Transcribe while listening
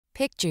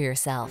Picture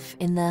yourself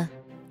in the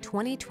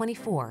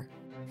 2024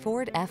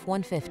 Ford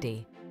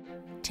F-150.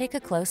 Take a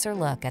closer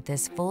look at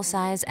this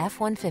full-size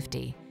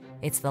F-150.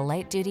 It's the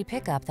light-duty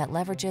pickup that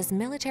leverages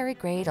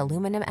military-grade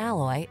aluminum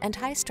alloy and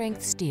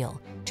high-strength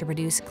steel to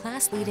produce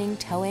class-leading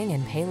towing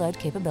and payload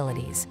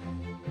capabilities.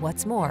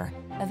 What's more,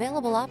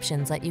 available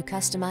options let you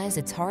customize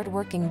its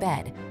hard-working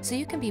bed so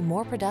you can be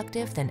more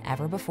productive than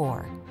ever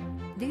before.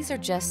 These are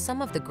just some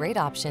of the great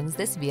options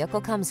this vehicle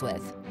comes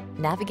with: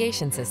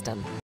 navigation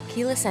system,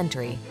 keyless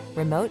entry,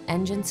 remote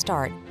engine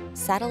start,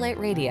 satellite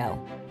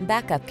radio,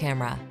 backup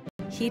camera,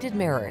 heated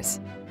mirrors,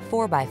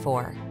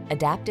 4x4,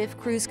 adaptive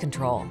cruise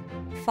control,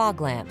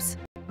 fog lamps,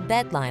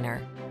 bed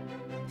liner.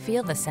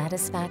 Feel the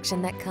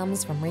satisfaction that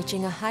comes from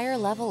reaching a higher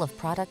level of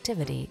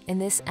productivity in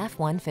this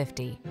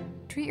F-150.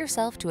 Treat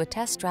yourself to a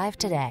test drive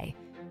today.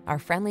 Our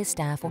friendly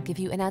staff will give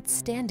you an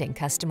outstanding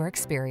customer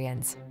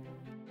experience.